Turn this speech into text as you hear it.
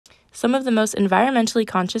Some of the most environmentally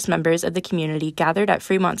conscious members of the community gathered at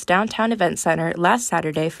Fremont's downtown event center last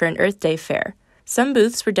Saturday for an Earth Day fair. Some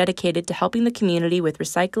booths were dedicated to helping the community with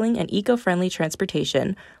recycling and eco-friendly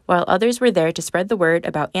transportation, while others were there to spread the word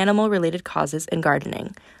about animal-related causes and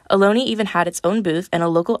gardening. Ohlone even had its own booth, and a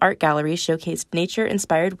local art gallery showcased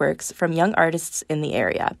nature-inspired works from young artists in the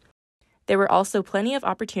area. There were also plenty of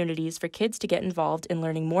opportunities for kids to get involved in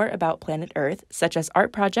learning more about planet Earth, such as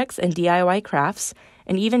art projects and DIY crafts,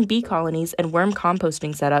 and even bee colonies and worm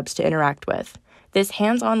composting setups to interact with. This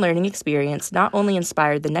hands-on learning experience not only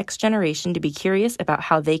inspired the next generation to be curious about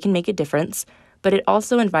how they can make a difference, but it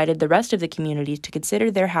also invited the rest of the community to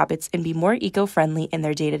consider their habits and be more eco-friendly in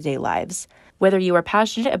their day-to-day lives. Whether you are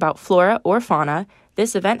passionate about flora or fauna,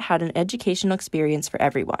 this event had an educational experience for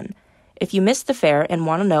everyone. If you missed the fair and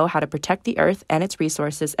want to know how to protect the Earth and its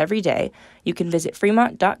resources every day, you can visit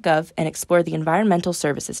fremont.gov and explore the Environmental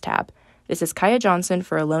Services tab. This is Kiya Johnson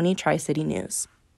for Ohlone Tri-City News.